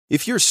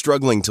If you're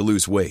struggling to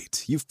lose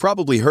weight, you've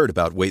probably heard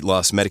about weight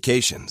loss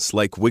medications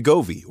like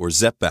Wegovy or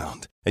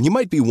Zepbound, and you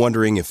might be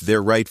wondering if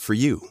they're right for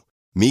you.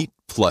 Meet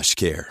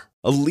PlushCare,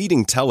 a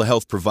leading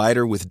telehealth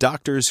provider with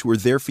doctors who are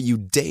there for you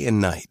day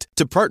and night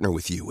to partner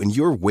with you in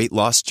your weight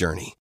loss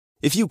journey.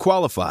 If you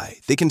qualify,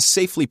 they can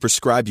safely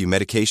prescribe you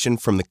medication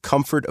from the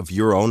comfort of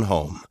your own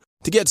home.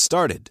 To get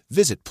started,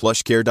 visit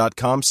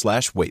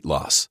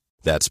plushcare.com/weightloss.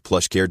 That's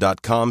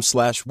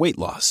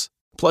plushcare.com/weightloss.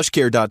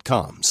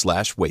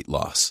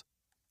 plushcare.com/weightloss.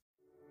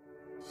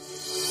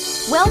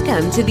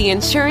 Welcome to the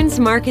Insurance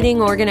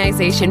Marketing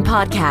Organization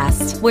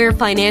podcast, where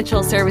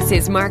financial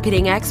services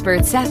marketing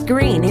expert Seth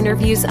Green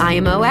interviews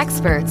IMO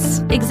experts,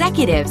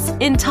 executives,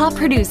 and top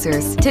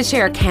producers to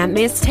share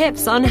can't-miss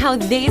tips on how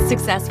they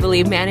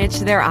successfully manage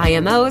their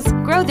IMOs,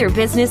 grow their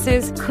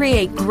businesses,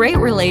 create great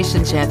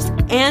relationships,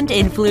 and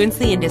influence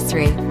the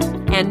industry.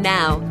 And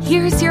now,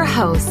 here's your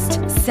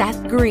host,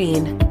 Seth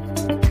Green.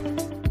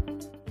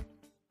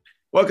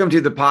 Welcome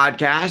to the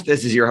podcast.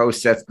 This is your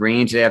host, Seth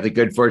Green. Today I have the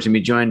good fortune to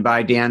be joined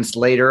by Dan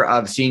Slater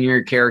of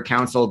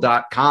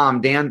SeniorCareCouncil.com.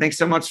 Dan, thanks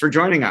so much for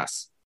joining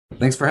us.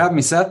 Thanks for having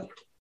me, Seth.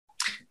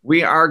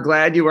 We are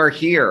glad you are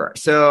here.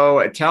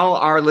 So tell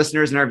our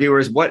listeners and our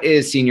viewers, what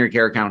is Senior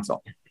Care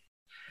Council?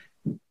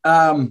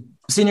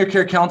 Senior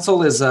Care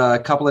Council is a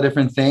couple of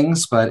different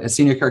things, but at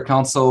Senior Care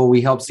Council,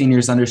 we help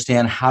seniors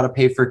understand how to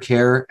pay for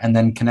care and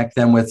then connect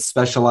them with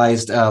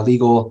specialized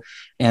legal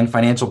and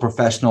financial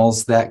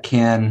professionals that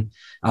can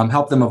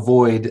help them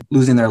avoid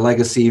losing their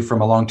legacy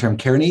from a long-term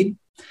care need.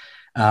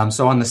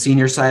 So on the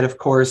senior side, of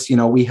course,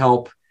 we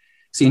help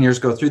seniors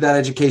go through that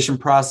education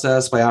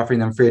process by offering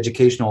them free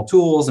educational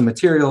tools and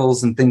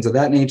materials and things of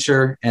that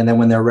nature. And then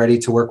when they're ready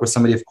to work with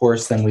somebody, of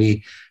course, then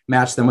we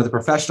match them with a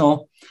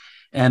professional.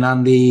 And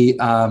on the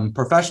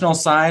professional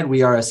side,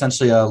 we are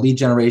essentially a lead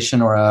generation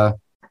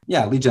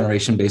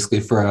basically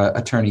for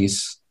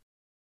attorneys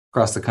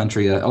across the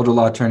country, elder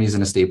law attorneys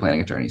and estate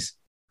planning attorneys.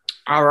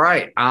 All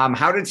right.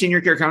 How did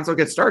Senior Care Council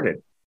get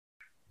started?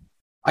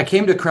 I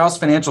came to Crouse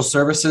Financial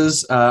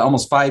Services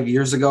almost 5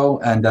 years ago,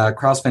 and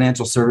Crouse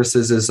Financial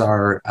Services is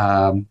our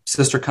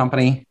sister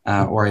company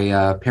or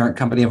a parent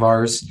company of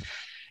ours.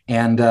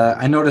 And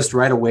I noticed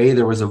right away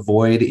there was a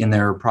void in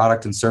their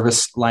product and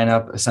service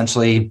lineup.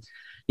 Essentially,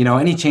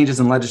 any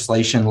changes in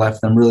legislation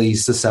left them really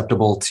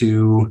susceptible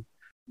to,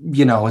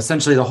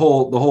 essentially the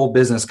whole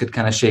business could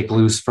kind of shake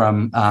loose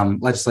from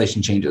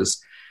legislation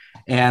changes.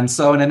 And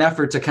so in an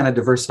effort to kind of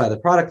diversify the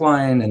product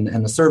line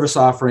and the service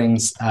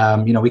offerings,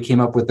 we came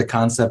up with the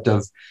concept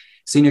of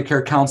Senior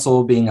Care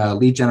Council being a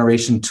lead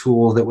generation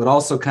tool that would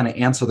also kind of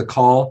answer the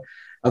call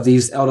of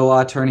these elder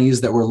law attorneys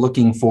that were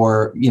looking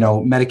for,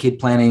 Medicaid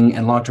planning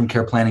and long-term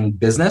care planning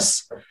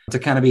business to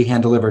kind of be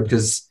hand delivered.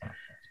 Because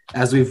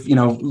as we've,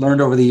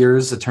 learned over the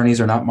years, attorneys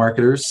are not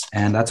marketers,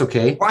 and that's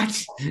okay.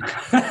 What?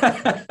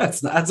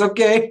 That's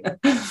okay.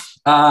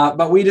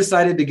 But we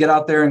decided to get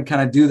out there and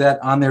kind of do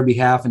that on their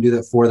behalf and do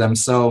that for them.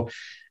 So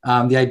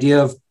the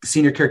idea of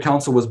Senior Care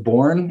Council was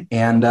born,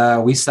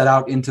 and we set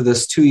out into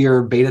this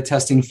 2-year beta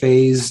testing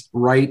phase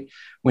right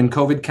when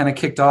COVID kind of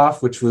kicked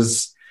off, which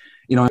was,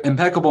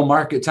 impeccable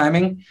market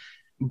timing.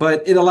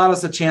 But it allowed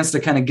us a chance to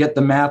kind of get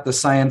the math, the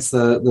science,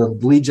 the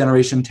lead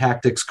generation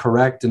tactics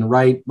correct and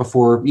right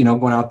before,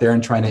 going out there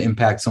and trying to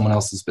impact someone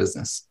else's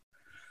business.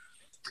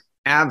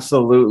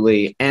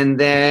 Absolutely. And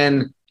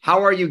then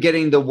how are you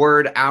getting the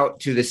word out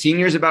to the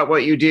seniors about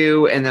what you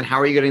do? And then how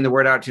are you getting the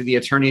word out to the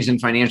attorneys and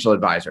financial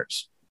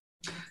advisors?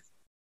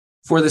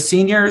 For the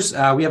seniors,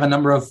 we have a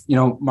number of,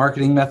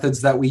 marketing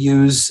methods that we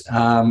use.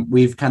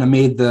 We've kind of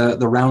made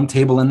the round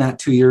table in that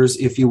 2 years,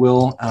 if you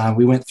will.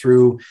 We went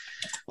through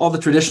all the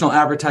traditional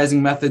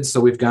advertising methods. So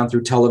we've gone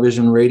through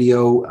television,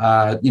 radio,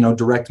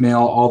 direct mail,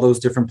 all those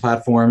different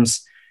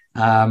platforms.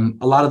 A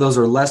lot of those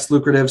are less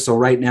lucrative. So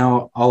right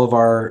now,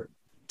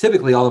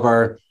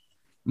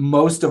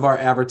 most of our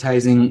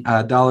advertising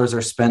dollars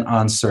are spent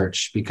on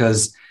search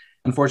because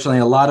unfortunately,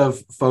 a lot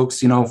of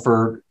folks,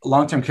 for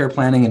long-term care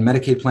planning and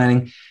Medicaid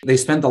planning, they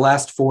spent the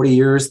last 30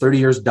 years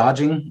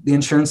dodging the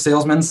insurance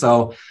salesman.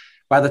 So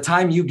by the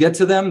time you get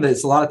to them,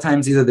 it's a lot of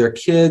times either their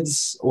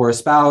kids or a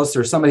spouse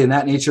or somebody in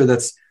that nature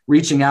that's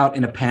reaching out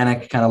in a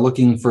panic, kind of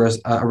looking for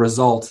a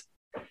result.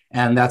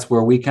 And that's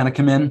where we kind of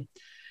come in.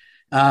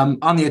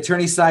 On the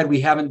attorney side,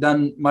 we haven't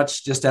done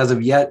much just as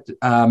of yet,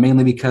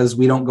 mainly because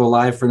we don't go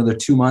live for another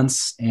 2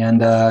 months.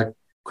 And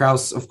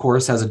Crouse, of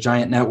course, has a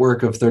giant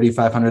network of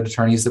 3,500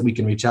 attorneys that we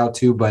can reach out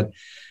to, but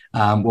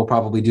we'll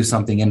probably do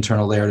something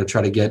internal there to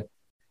try to get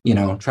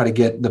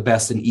the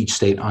best in each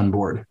state on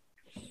board.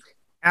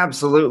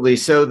 Absolutely.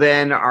 So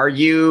then are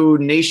you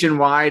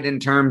nationwide in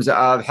terms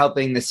of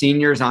helping the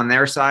seniors on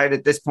their side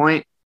at this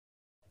point?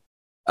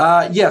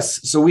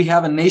 Yes. So we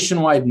have a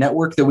nationwide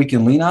network that we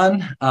can lean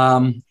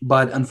on.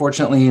 But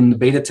unfortunately, in the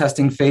beta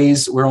testing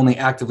phase, we're only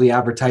actively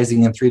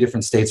advertising in 3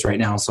 different states right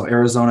now. So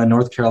Arizona,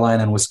 North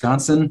Carolina, and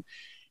Wisconsin.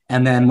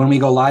 And then when we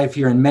go live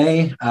here in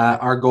May,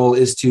 our goal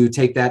is to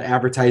take that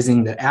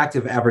advertising, the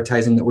active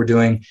advertising that we're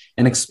doing,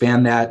 and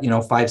expand that,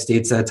 5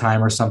 states at a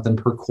time or something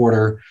per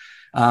quarter.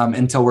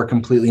 until we're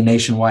completely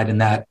nationwide in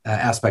that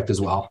aspect as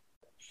well.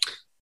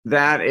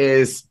 That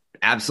is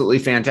absolutely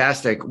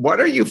fantastic.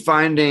 What are you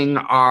finding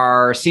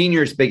are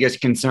seniors'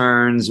 biggest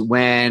concerns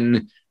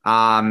when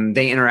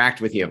they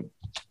interact with you?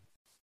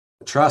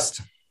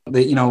 Trust.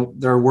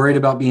 They're worried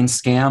about being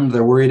scammed.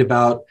 They're worried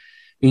about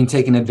being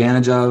taken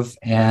advantage of.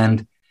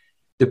 And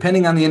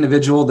depending on the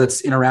individual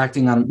that's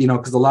interacting on,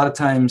 because a lot of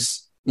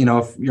times,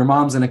 if your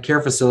mom's in a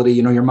care facility,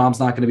 your mom's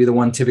not going to be the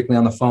one typically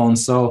on the phone.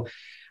 So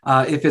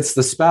if it's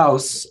the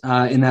spouse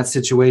in that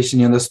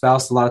situation, the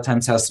spouse a lot of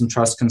times has some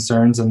trust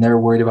concerns and they're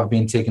worried about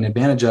being taken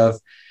advantage of.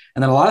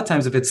 And then a lot of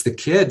times if it's the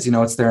kids,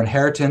 it's their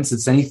inheritance,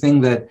 it's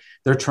anything that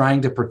they're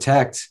trying to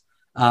protect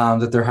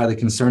that they're highly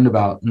concerned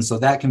about. And so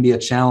that can be a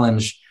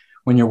challenge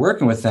when you're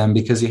working with them,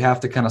 because you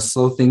have to kind of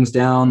slow things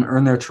down,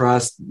 earn their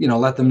trust,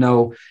 let them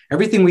know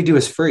everything we do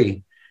is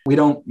free. We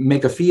don't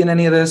make a fee in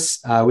any of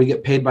this. We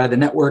get paid by the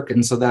network.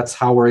 And so that's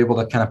how we're able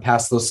to kind of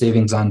pass those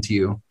savings on to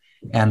you.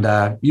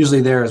 And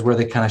usually there is where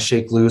they kind of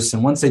shake loose.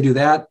 And once they do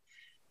that,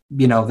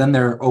 then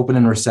they're open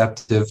and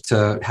receptive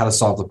to how to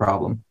solve the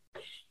problem.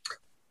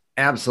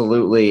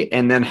 Absolutely.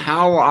 And then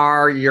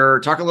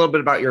talk a little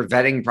bit about your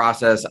vetting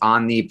process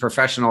on the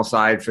professional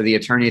side for the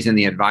attorneys and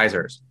the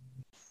advisors.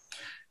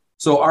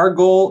 So our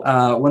goal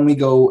when we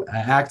go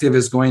active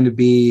is going to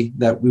be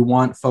that we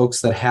want folks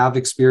that have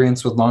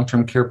experience with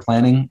long-term care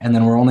planning, and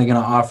then we're only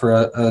going to offer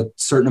a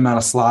certain amount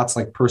of slots,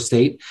 like per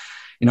state.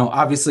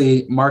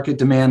 Obviously market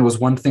demand was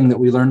one thing that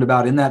we learned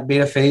about in that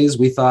beta phase.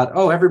 We thought,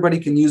 everybody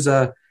can use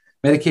a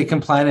Medicaid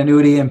compliant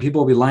annuity and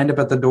people will be lined up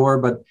at the door.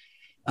 But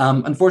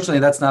unfortunately,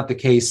 that's not the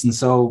case. And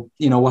so,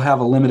 we'll have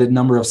a limited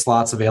number of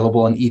slots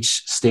available in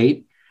each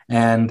state.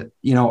 And,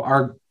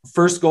 our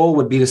first goal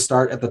would be to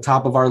start at the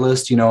top of our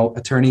list,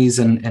 attorneys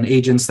and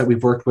agents that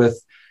we've worked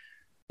with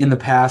in the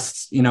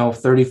past,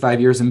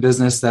 35 years in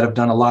business that have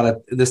done a lot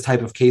of this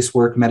type of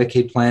casework,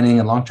 Medicaid planning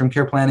and long-term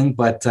care planning.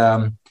 But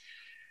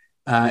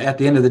at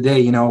the end of the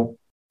day,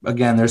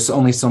 again, there's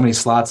only so many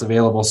slots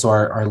available. So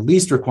our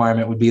least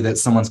requirement would be that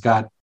someone's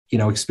got,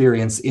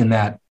 experience in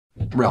that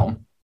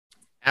realm.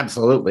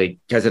 Absolutely.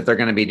 Because if they're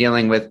going to be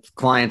dealing with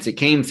clients that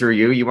came through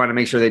you, you want to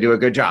make sure they do a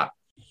good job.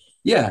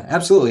 Yeah,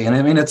 absolutely.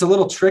 And it's a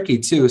little tricky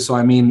too. So,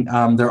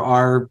 there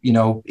are,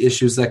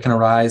 issues that can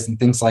arise and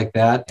things like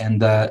that.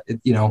 And,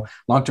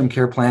 long-term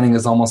care planning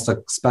is almost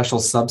a special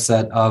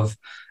subset of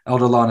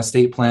elder law and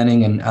estate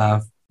planning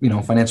and,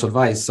 financial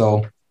advice.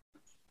 So.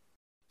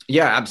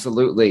 Yeah,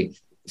 absolutely.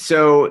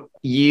 So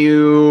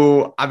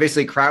you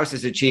obviously Crouse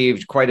has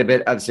achieved quite a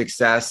bit of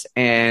success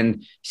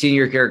and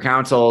Senior Care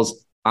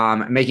Council's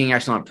making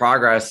excellent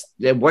progress.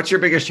 What's your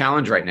biggest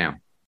challenge right now?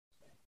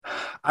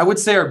 I would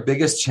say our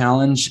biggest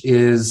challenge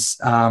is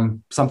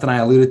something I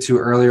alluded to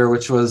earlier,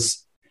 which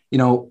was,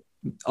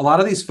 a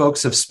lot of these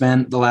folks have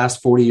spent the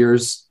last 40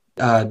 years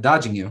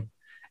dodging you,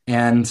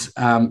 and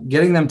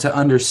getting them to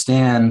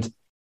understand,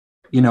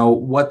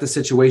 what the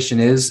situation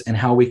is and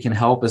how we can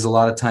help is a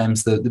lot of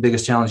times the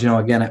biggest challenge.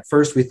 Again, at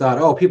first we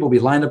thought, people will be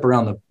lined up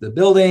around the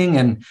building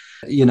and,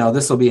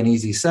 this will be an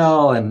easy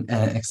sell and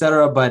et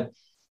cetera. But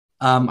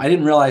I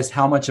didn't realize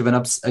how much of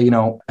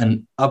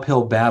an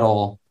uphill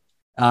battle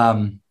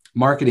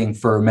marketing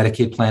for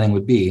Medicaid planning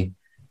would be.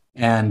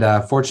 And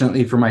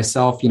fortunately for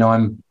myself,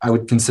 I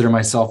would consider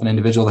myself an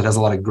individual that has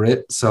a lot of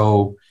grit.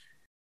 So,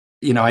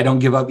 I don't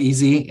give up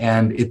easy,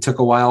 and it took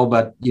a while,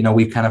 but,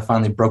 we kind of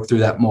finally broke through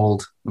that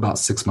mold about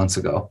 6 months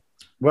ago.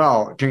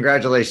 Well,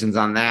 congratulations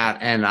on that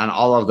and on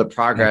all of the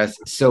progress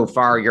so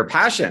far. Your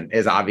passion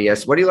is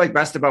obvious. What do you like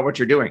best about what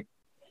you're doing?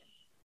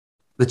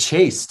 The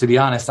chase, to be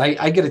honest.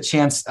 I get a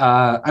chance.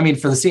 On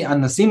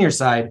the senior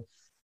side,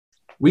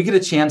 we get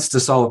a chance to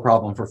solve a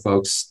problem for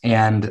folks.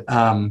 And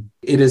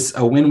it is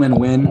a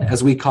win-win-win,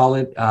 as we call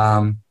it,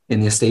 in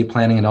the estate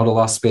planning and elder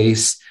law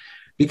space,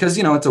 because,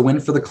 it's a win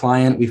for the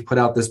client. We've put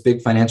out this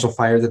big financial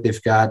fire that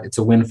they've got. It's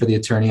a win for the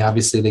attorney.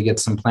 Obviously, they get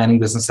some planning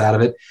business out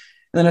of it.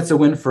 And then it's a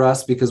win for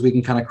us because we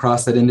can kind of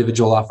cross that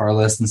individual off our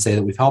list and say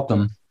that we've helped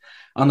them.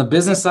 On the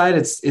business side,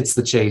 it's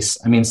the chase.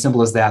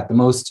 Simple as that. The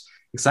most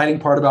exciting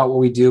part about what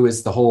we do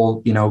is the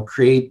whole,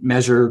 create,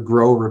 measure,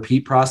 grow,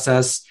 repeat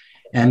process.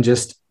 And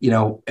just,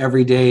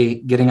 every day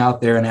getting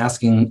out there and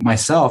asking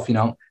myself,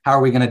 how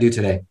are we going to do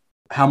today?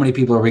 How many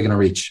people are we going to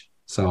reach?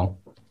 So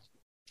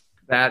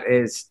that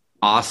is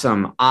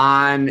awesome.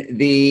 On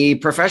the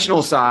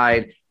professional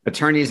side,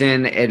 attorneys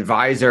and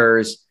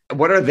advisors,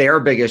 what are their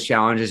biggest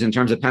challenges in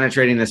terms of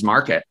penetrating this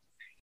market?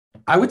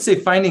 I would say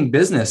finding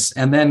business.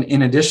 And then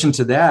in addition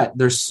to that,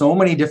 there's so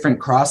many different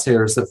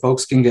crosshairs that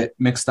folks can get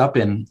mixed up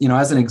in.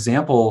 As an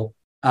example,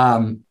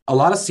 a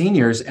lot of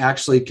seniors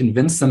actually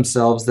convince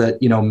themselves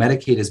that,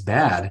 Medicaid is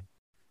bad.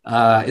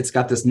 It's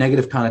got this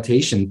negative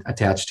connotation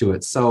attached to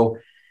it. So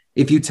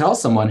if you tell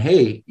someone,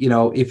 hey,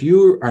 if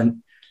you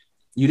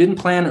didn't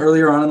plan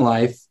earlier on in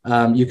life,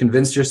 you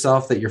convinced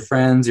yourself that your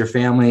friends, your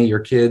family, your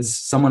kids,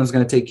 someone is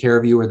going to take care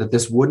of you, or that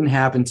this wouldn't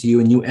happen to you,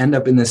 and you end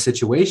up in this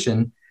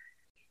situation,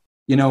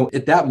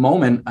 at that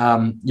moment,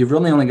 you've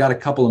really only got a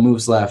couple of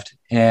moves left.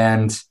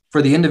 And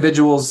for the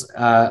individuals,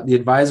 the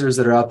advisors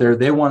that are out there,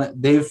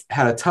 they've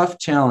had a tough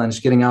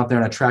challenge getting out there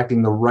and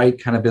attracting the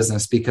right kind of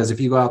business. Because if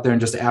you go out there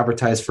and just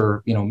advertise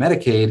for,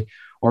 Medicaid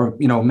or,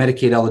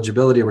 Medicaid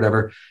eligibility or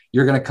whatever,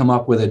 you're going to come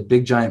up with a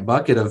big giant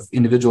bucket of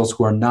individuals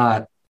who are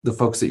not the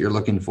folks that you're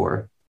looking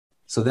for.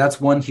 So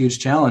that's one huge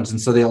challenge. And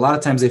so a lot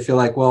of times they feel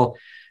like, well,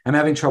 I'm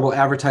having trouble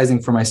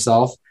advertising for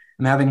myself.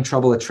 I'm having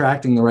trouble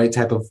attracting the right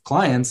type of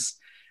clients.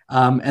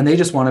 And they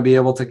just want to be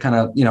able to kind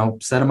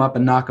of, set them up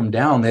and knock them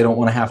down. They don't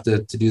want to have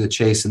to do the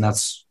chase. And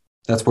that's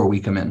where we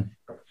come in.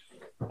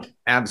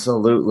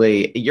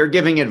 Absolutely. You're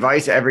giving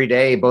advice every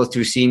day, both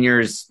to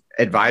seniors,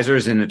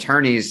 advisors, and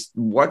attorneys.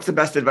 What's the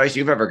best advice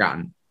you've ever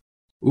gotten?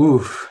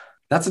 Ooh,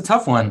 that's a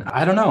tough one.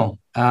 I don't know.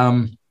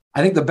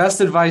 I think the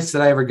best advice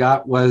that I ever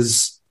got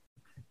was,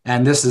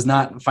 and this is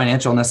not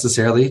financial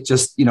necessarily,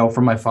 just,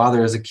 from my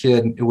father as a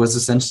kid, it was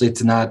essentially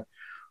to not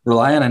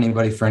rely on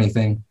anybody for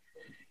anything.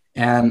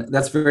 And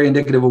that's very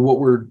indicative of what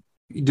we're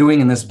doing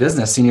in this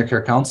business, Senior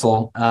Care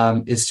Counsel.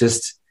 It's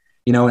just,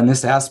 in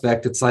this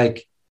aspect, it's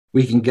like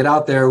we can get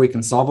out there, we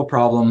can solve a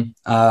problem.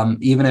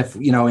 Even if,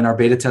 in our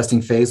beta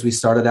testing phase, we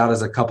started out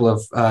as a couple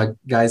of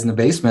guys in the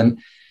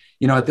basement.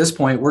 At this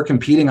point, we're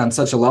competing on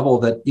such a level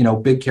that,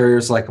 big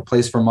carriers like A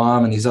Place for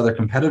Mom and these other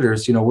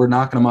competitors, we're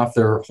knocking them off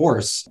their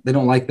horse. They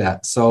don't like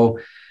that. So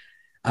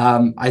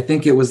I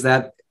think it was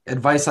that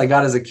advice I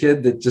got as a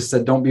kid that just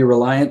said, don't be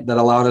reliant, that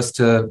allowed us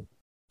to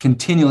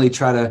continually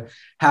try to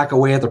hack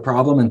away at the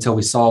problem until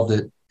we solved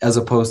it, as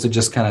opposed to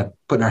just kind of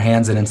putting our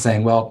hands in and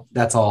saying, well,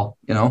 that's all,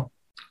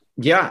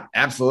 Yeah,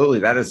 absolutely.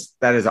 That is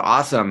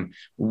awesome.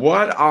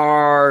 What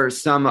are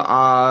some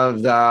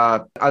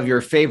of your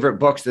favorite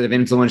books that have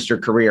influenced your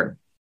career?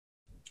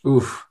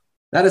 Oof,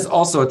 that is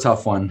also a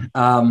tough one.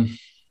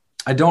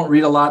 I don't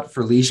read a lot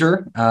for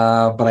leisure,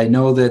 but I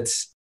know that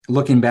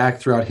looking back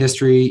throughout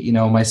history,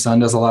 my son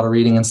does a lot of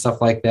reading and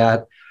stuff like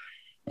that.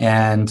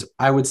 And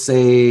I would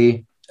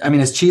say,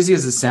 as cheesy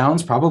as it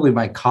sounds, probably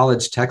my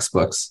college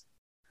textbooks.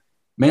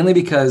 Mainly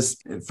because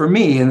for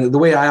me, and the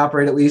way I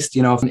operate, at least,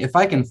 if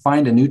I can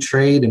find a new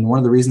trade, and one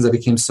of the reasons I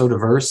became so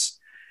diverse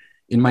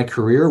in my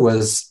career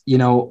was,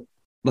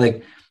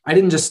 I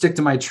didn't just stick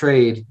to my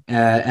trade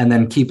and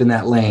then keep in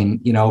that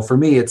lane. For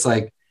me, it's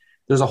like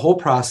there's a whole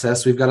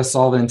process. We've got to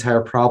solve an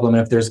entire problem.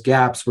 And if there's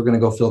gaps, we're going to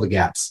go fill the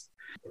gaps.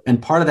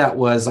 And part of that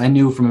was I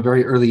knew from a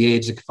very early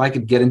age, if I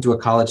could get into a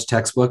college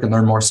textbook and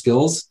learn more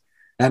skills,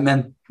 that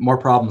meant more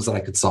problems that I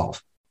could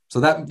solve. So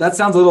that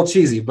sounds a little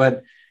cheesy,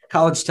 but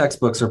college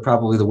textbooks are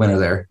probably the winner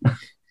there.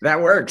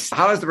 That works.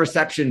 How has the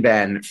reception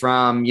been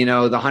from,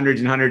 the hundreds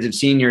and hundreds of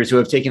seniors who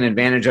have taken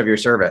advantage of your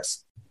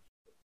service?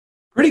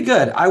 Pretty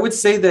good. I would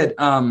say that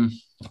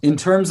in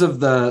terms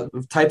of the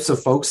types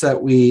of folks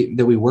that we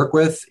work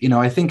with,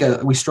 I think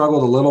we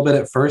struggled a little bit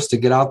at first to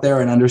get out there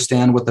and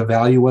understand what the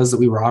value was that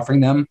we were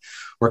offering them,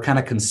 or kind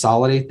of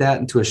consolidate that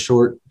into a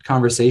short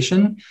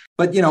conversation.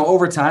 But,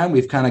 over time,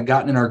 we've kind of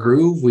gotten in our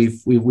groove.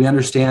 We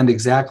understand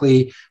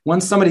exactly,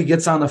 once somebody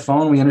gets on the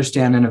phone, we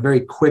understand in a very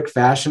quick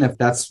fashion, if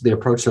that's the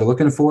approach they're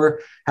looking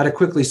for, how to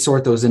quickly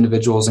sort those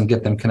individuals and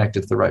get them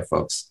connected to the right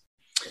folks.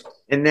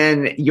 And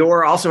then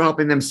you're also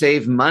helping them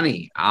save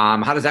money.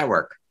 How does that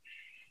work?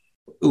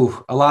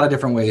 Ooh, a lot of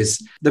different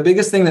ways. The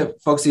biggest thing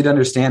that folks need to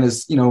understand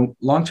is,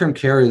 long-term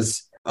care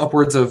is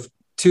upwards of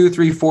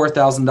 $2,000, $3,000,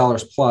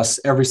 $4,000 plus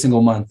every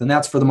single month. And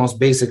that's for the most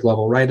basic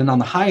level, right? And on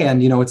the high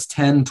end, it's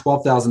 $10,000,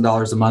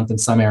 $12,000 a month in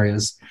some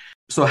areas.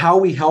 So how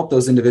we help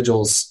those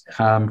individuals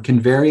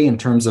can vary in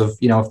terms of,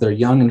 if they're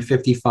young and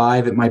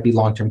 55, it might be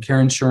long-term care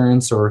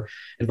insurance, or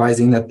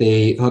advising that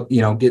they,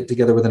 get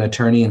together with an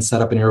attorney and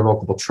set up an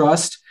irrevocable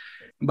trust.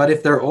 But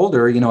if they're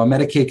older, a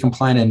Medicaid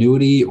compliant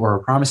annuity or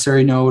a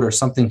promissory note or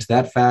something to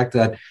that fact,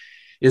 that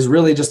is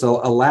really just a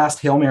last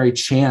Hail Mary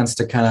chance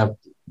to kind of,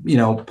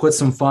 put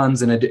some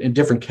funds in a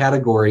different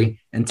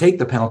category and take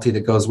the penalty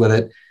that goes with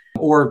it,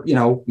 or,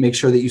 make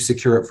sure that you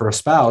secure it for a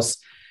spouse.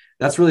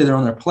 That's really their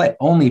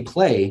only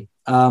play.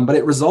 But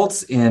it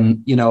results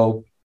in,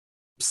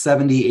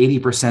 70,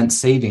 80%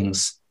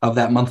 savings of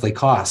that monthly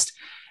cost.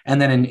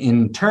 And then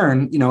in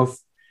turn, if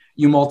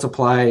you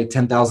multiply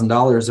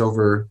 $10,000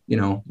 over,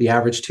 the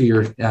average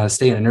 2-year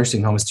stay in a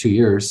nursing home is 2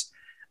 years.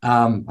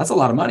 That's a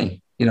lot of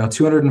money,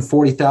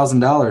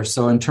 $240,000.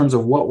 So in terms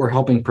of what we're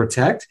helping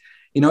protect,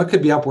 it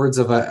could be upwards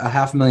of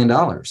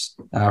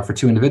 $500,000 for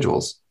two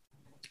individuals.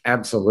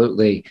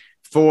 Absolutely.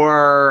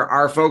 For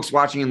our folks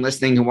watching and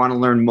listening who want to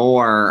learn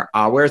more,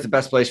 where's the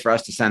best place for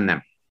us to send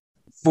them?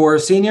 For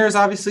seniors,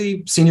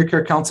 obviously,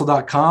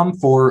 seniorcarecounsel.com.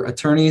 For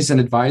attorneys and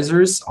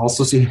advisors,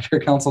 also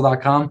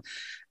seniorcarecounsel.com.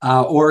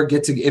 Or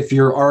if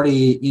you're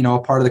already, a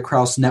part of the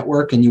Crouse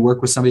network and you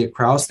work with somebody at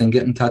Crouse, then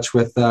get in touch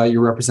with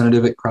your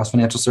representative at Crouse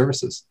Financial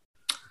Services.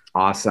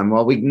 Awesome.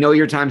 Well, we know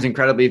your time's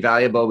incredibly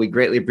valuable. We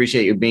greatly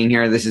appreciate you being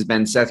here. This has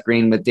been Seth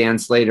Green with Dan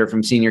Slater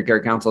from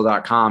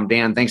seniorcarecounsel.com.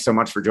 Dan, thanks so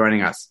much for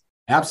joining us.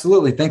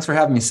 Absolutely. Thanks for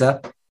having me,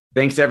 Seth.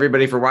 Thanks to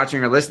everybody for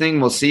watching or listening.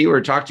 We'll see you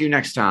or talk to you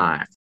next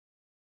time.